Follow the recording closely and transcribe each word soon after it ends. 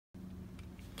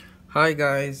Hi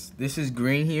guys, this is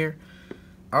Green here.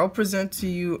 I'll present to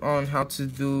you on how to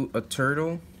do a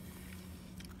turtle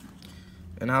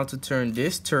and how to turn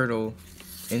this turtle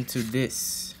into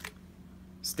this.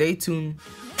 Stay tuned.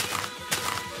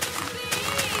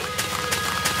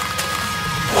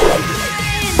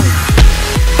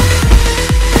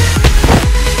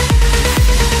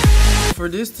 For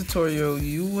this tutorial,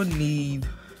 you would need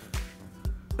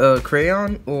a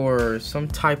crayon or some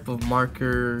type of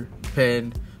marker,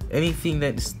 pen, anything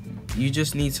that you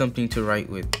just need something to write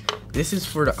with. This is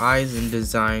for the eyes and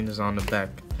designs on the back.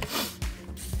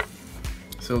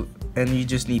 And you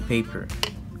just need paper.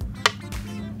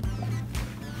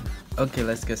 Okay,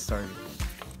 let's get started.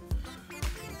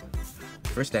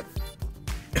 First step.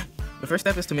 The first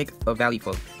step is to make a valley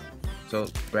fold. So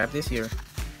grab this here,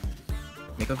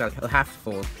 make a half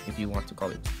fold if you want to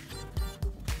call it.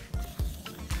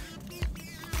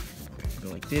 Go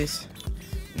like this.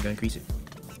 I'm gonna increase it.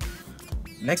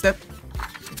 Next step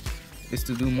is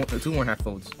to do two more half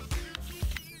folds,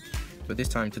 but this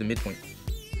time to the midpoint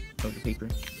of the paper.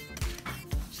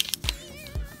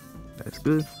 That's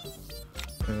good.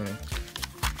 And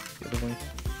the other one.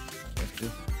 That's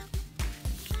good.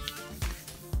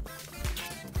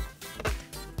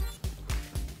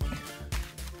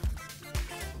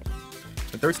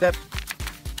 The third step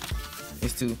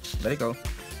is to let it go.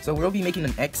 So we'll be making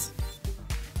an X.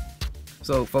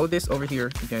 So fold this over here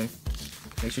again.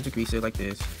 Make sure to crease it like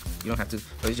this. You don't have to,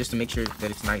 but it's just to make sure that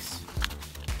it's nice.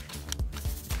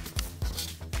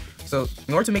 So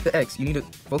in order to make the X, you need to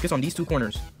focus on these two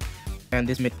corners and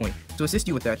this midpoint. To assist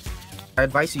you with that, I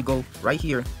advise you go right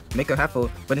here, make a half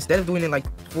fold, but instead of doing it like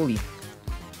fully,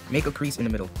 make a crease in the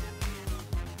middle.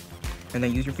 And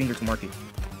then use your finger to mark it.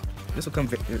 This will come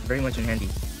very much in handy.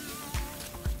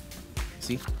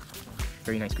 See?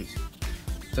 Very nice crease.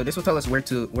 So this will tell us where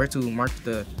to mark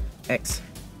the X,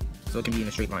 so it can be in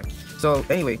a straight line. So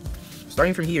anyway,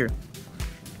 starting from here,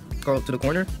 go to the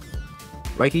corner,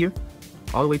 right here,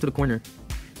 all the way to the corner.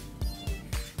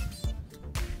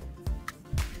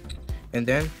 And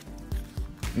then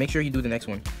make sure you do the next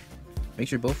one. Make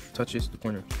sure both touches the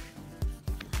corner.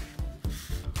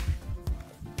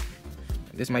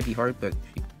 This might be hard, but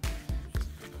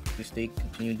just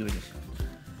continue doing this.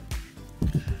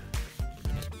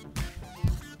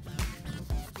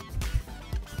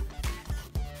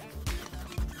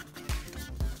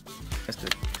 That's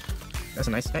good. That's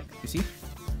a nice neck, you see?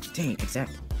 Dang,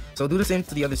 exact. So do the same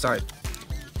to the other side.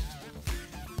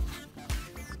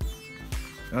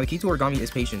 Now the key to origami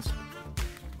is patience.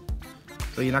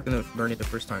 So you're not gonna learn it the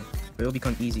first time, but it'll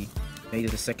become easy maybe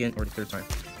the second or the third time.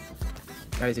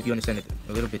 That is if you understand it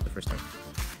a little bit the first time.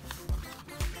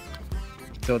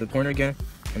 So the corner again,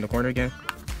 and the corner again,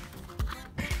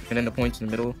 and then the points in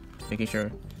the middle, making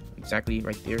sure exactly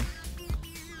right there.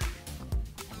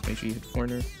 Make sure you hit the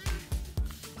corner,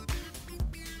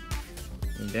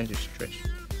 and then just stretch.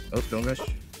 Oh, don't rush,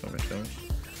 don't rush, don't rush.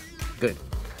 Good.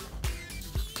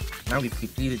 Now we've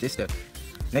completed this step.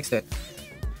 Next step.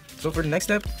 So for the next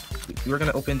step, we're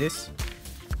gonna open this,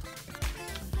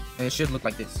 and it should look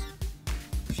like this.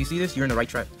 If you see this, you're in the right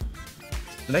track.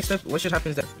 The next step, what should happen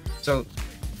is that, so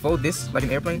fold this like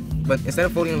an airplane, but instead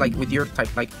of folding like with your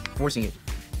type, like forcing it,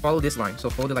 follow this line. So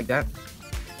fold it like that,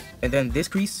 and then this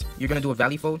crease, you're gonna do a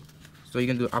valley fold. So you're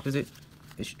gonna do the opposite.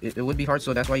 It would be hard,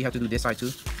 so that's why you have to do this side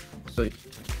too. So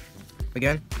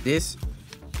again, this,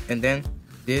 and then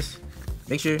this.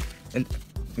 Make sure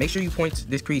you point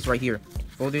this crease right here.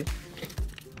 Fold it.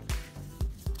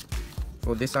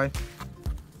 Fold this side,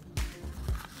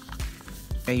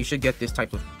 and you should get this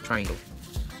type of triangle.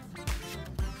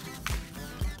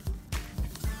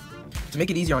 To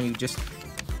make it easier on you, just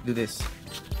do this.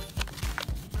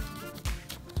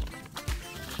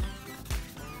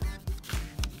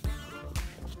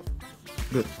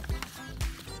 Good.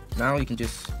 Now you can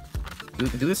just do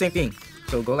the same thing.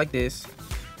 So go like this,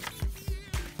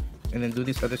 and then do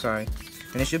this other side,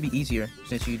 and it should be easier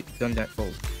since you've done that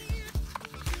fold.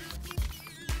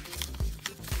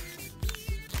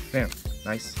 Bam.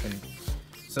 Nice. And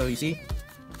so you see,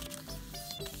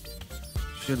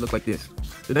 should look like this.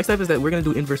 The next step is that we're gonna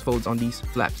do inverse folds on these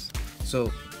flaps.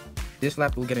 So this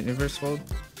flap will get an inverse fold.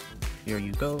 Here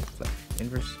you go. Flap,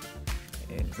 inverse,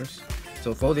 inverse.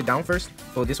 So fold it down first.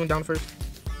 Fold this one down first.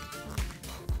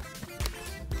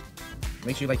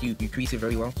 Make sure like you crease it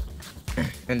very well.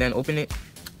 And then open it.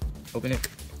 Open it.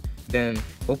 Then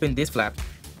open this flap.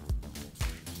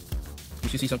 You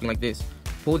should see something like this.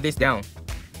 Pull this down.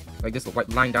 Like this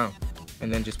line down.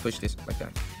 And then just push this like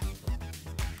that.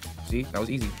 See? That was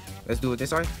easy. Let's do it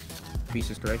this side. Crease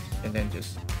is correct. And then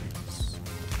just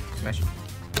smash it.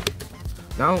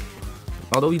 Now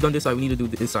although we've done this side, we need to do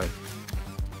this side.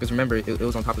 Because remember, it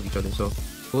was on top of each other. So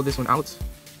pull this one out.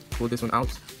 Pull this one out.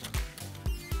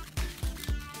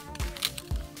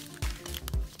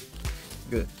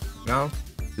 Good. Now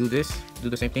do this. Do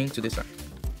the same thing to this side.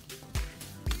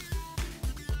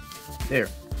 There.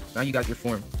 Now you got your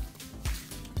form.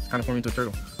 Kind of forming into a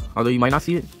turtle. Although you might not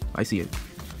see it, I see it.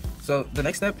 So the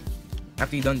next step,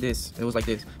 after you've done this, it was like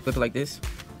this. Flip it like this.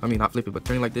 I mean, not flip it, but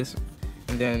turn it like this.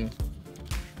 And then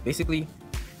basically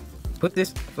put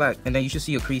this flat, and then you should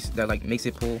see a crease that like makes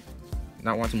it pull,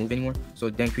 not want to move anymore. So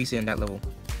then crease it in that level.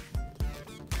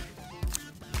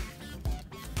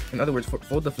 In other words,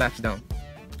 fold the flaps down.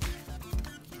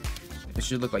 It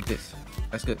should look like this.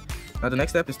 That's good. Now the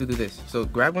next step is to do this. So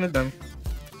grab one of them.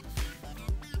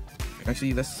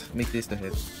 Actually, let's make this the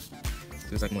head.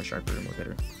 So it's like more sharper and more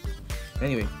better.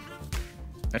 Anyway,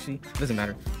 actually, it doesn't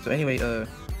matter. So anyway,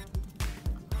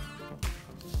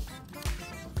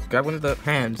 grab one of the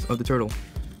hands of the turtle.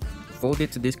 Fold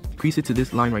it to this, crease it to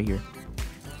this line right here.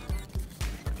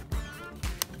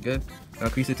 Good. Now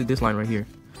crease it to this line right here.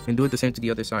 And do it the same to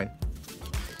the other side.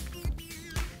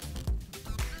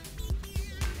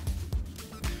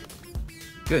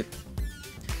 Good.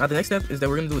 Now the next step is that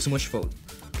we're gonna do a smush fold.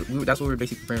 That's what we're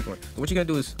basically preparing for. So what you're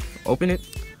gonna do is open it.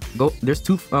 Go. There's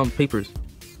two papers.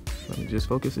 Let me just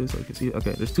focus this so you can see it.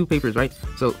 Okay. There's two papers, right?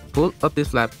 So pull up this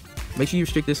flap. Make sure you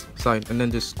restrict this side, and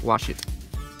then just squash it.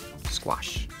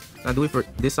 Squash. Now do it for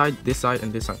this side,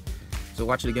 and this side. So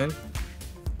watch it again.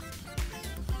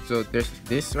 So there's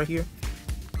this right here.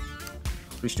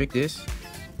 Restrict this.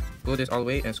 Pull this all the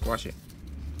way and squash it.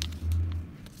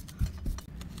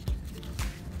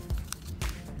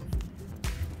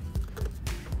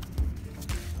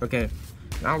 Okay,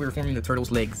 now we're forming the turtle's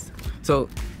legs. So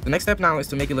the next step now is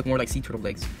to make it look more like sea turtle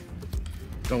legs.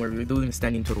 Don't worry, we're doing the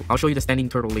standing turtle. I'll show you the standing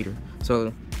turtle later.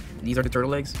 So these are the turtle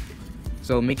legs.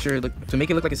 So make sure to make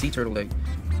it look like a sea turtle leg,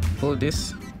 pull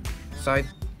this side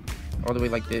all the way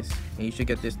like this, and you should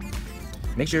get this.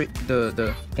 Make sure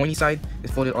the pointy side is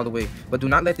folded all the way, but do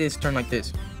not let this turn like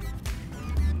this.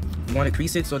 You want to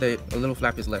crease it so that a little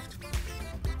flap is left.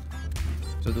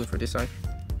 So do it for this side.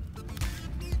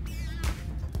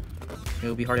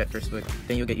 It'll be hard at first, but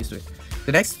then you'll get used to it.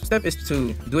 The next step is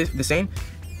to do it the same,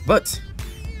 but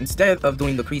instead of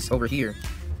doing the crease over here,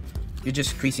 you're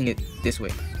just creasing it this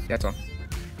way. That's all.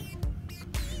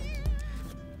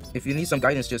 If you need some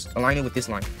guidance, just align it with this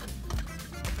line.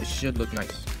 It should look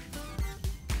nice.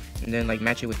 And then like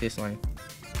match it with this line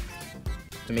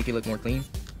to make it look more clean.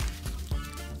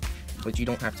 But you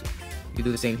don't have to. You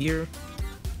do the same here.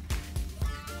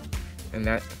 And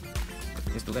that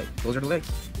is the leg. Those are the legs.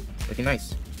 Looking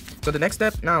nice. So the next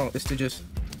step now is to just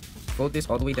fold this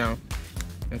all the way down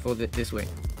and fold it this way.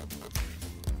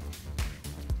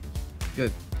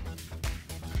 Good.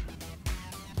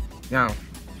 Now,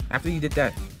 after you did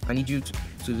that, I need you to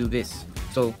do this.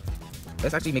 So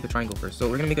let's actually make a triangle first. So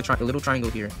we're gonna make a little triangle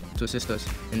here to assist us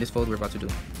in this fold we're about to do.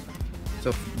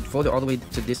 So fold it all the way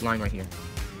to this line right here.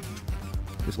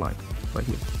 This line right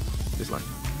here. This line.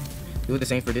 Do it the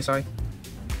same for this side.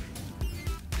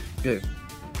 Good.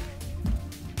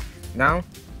 Now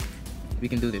we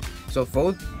can do this. So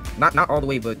fold, not all the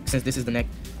way, but since this is the neck,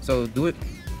 so do it.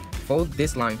 Fold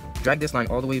this line, drag this line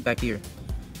all the way back here,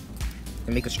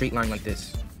 and make a straight line like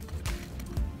this.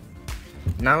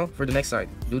 Now for the next side,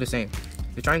 do the same.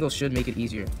 The triangle should make it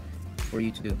easier for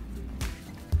you to do.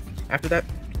 After that,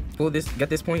 pull this, get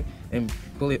this point, and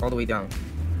pull it all the way down.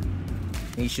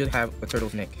 And you should have a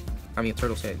turtle's neck. I mean a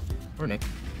turtle's head or neck,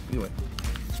 either way.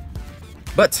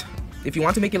 But if you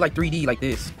want to make it like 3D like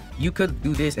this, you could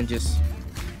do this and just,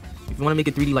 if you want to make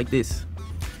it 3D like this,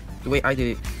 the way I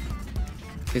did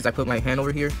it is I put my hand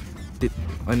over here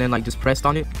and then like just pressed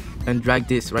on it and drag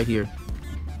this right here.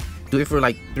 Do it for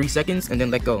like 3 seconds and then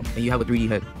let go, and you have a 3D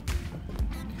head.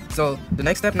 So the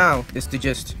next step now is to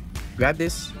just grab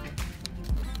this,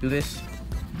 do this,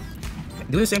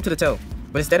 do the same to the tail,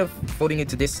 but instead of folding it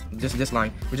to this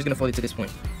line, we're just gonna fold it to this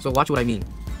point. So watch what I mean.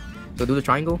 So do the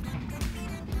triangle.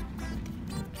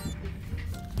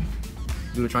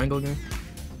 Do the triangle again.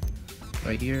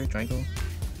 Right here, triangle.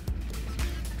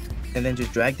 And then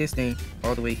just drag this thing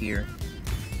all the way here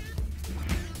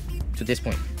to this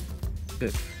point.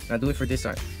 Good. Now do it for this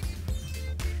side.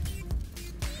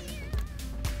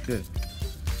 Good.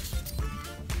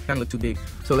 Kind of look too big.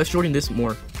 So let's shorten this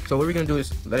more. So what we're gonna do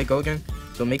is let it go again.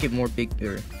 So make it more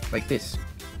bigger, like this.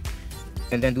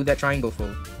 And then do that triangle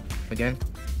fold again.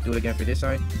 Do it again for this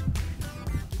side.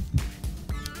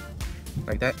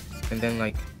 Like that. And then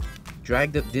like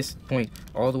drag this point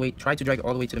all the way, try to drag it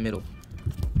all the way to the middle.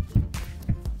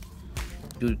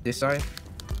 Do this side.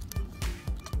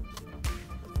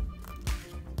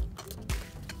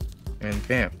 And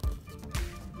bam.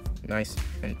 Nice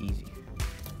and easy.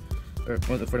 Or,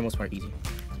 well, for the most part, easy.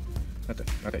 Not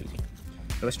that easy.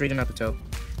 So let's straighten out the toe.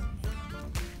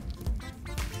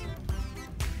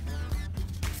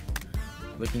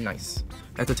 Looking nice.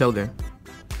 That's the toe there.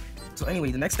 So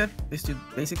anyway, the next step is to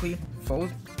basically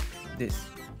fold this.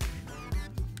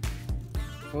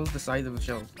 Fold the side of the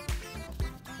shell.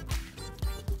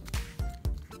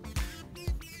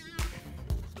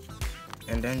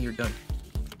 And then you're done.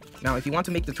 Now, if you want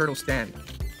to make the turtle stand,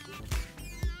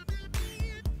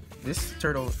 this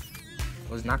turtle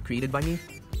was not created by me.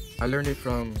 I learned it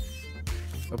from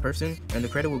a person, and the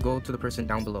credit will go to the person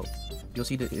down below. You'll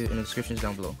see it in the descriptions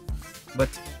down below. But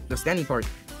the standing part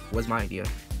was my idea,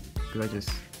 because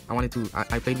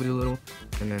I played with it a little,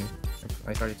 and then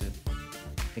I started to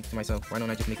think to myself, why don't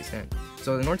I just make it stand?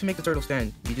 So in order to make the turtle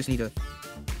stand, you just need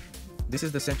this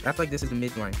is the center. I feel like this is the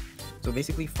midline. So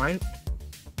basically,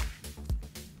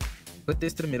 put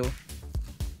this to the middle,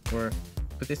 or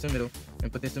put this to the middle,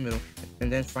 and put this to the middle,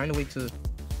 and then find a way to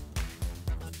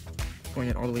point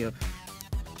it all the way up.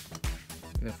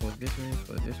 And then fold it this way,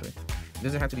 fold it this way. It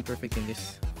doesn't have to be perfect in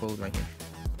this fold right here.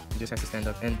 It just has to stand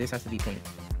up, and this has to be pointed.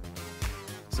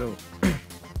 So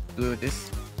do it with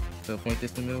this. So point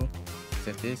this to the middle,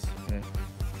 set this, and then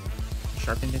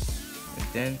sharpen this, and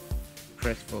then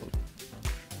press fold.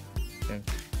 Then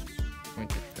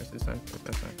point it, press this side, press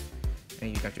that side, and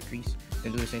you got your crease.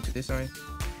 Then do the same to this side.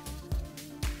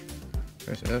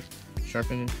 Press it up,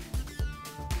 sharpen it,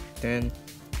 then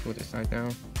pull this side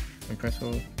down, and press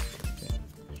fold.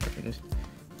 Sharpen this,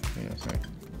 and that side.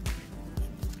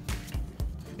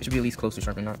 It should be at least close to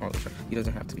sharpen, not all the way sharp. It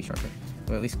doesn't have to be sharpened,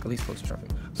 but at least close to sharpen.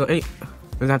 So it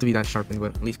doesn't have to be that sharpened,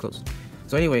 but at least close.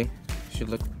 So anyway, it should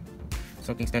look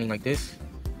something standing like this.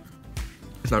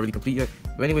 It's not really complete yet,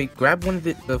 but anyway, grab one of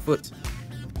the foot,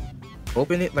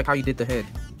 open it like how you did the head,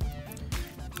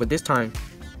 but this time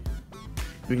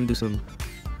we can do some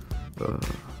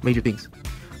major things.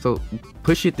 So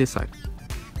push it this side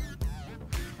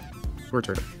for a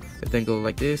turtle, and then go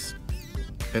like this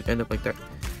and end up like that.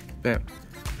 Bam,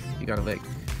 you got a leg.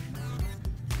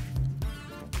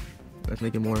 Let's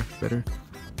make it more better.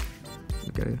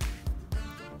 Look at it.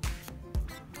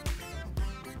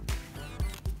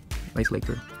 Nice leg,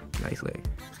 turtle. Nice leg.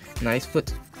 Nice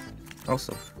foot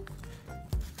also.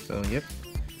 So yep,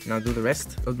 now do the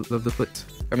rest of the foot.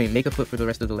 I mean, make a foot for the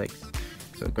rest of the legs.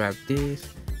 So grab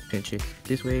this, pinch it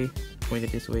this way, point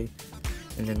it this way,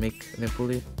 and then pull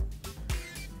it.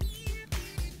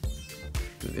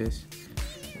 Do this,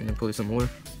 and then pull it some more.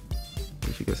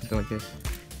 You should get something like this.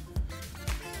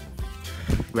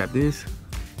 Grab this,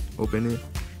 open it,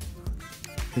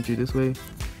 pinch it this way,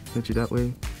 pinch it that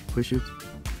way, push it,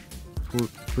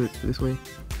 pull it this way,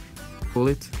 pull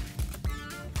it,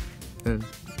 and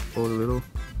fold a little,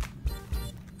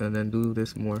 and then do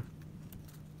this more.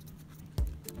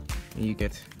 And you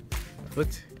get a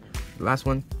foot. The last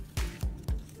one,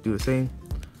 do the same.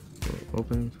 So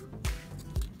open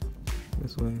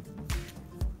this way.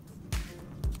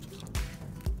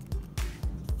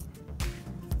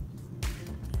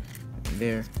 And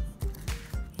there.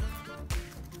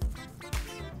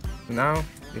 So now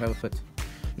we have a foot.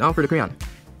 Now for the crayon.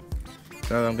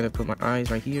 So I'm gonna put my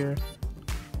eyes right here.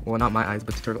 Well, not my eyes,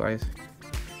 but the turtle eyes.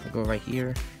 I'll go right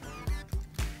here.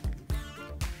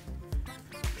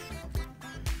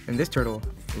 And this turtle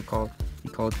we called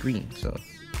green. So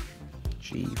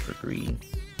G for green.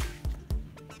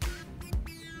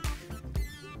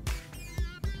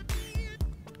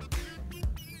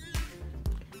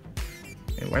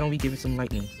 And why don't we give it some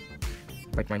lightning,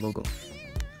 like my logo?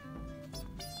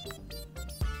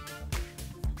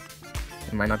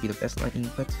 It might not be the best lightning,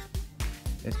 but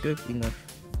it's good enough.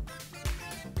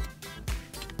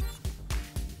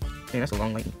 Okay, that's a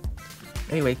long lightning.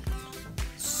 Anyway,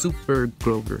 super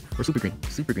Grover, or super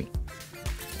green.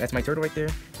 That's my turtle right there.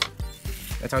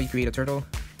 That's how you create a turtle.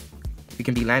 It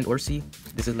can be land or sea.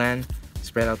 This is land,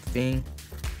 spread out the thing.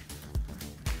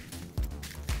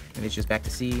 And it's just back to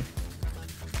sea.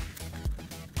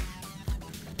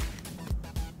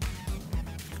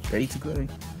 Ready to go.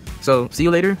 So, see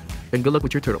you later, and good luck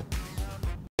with your turtle.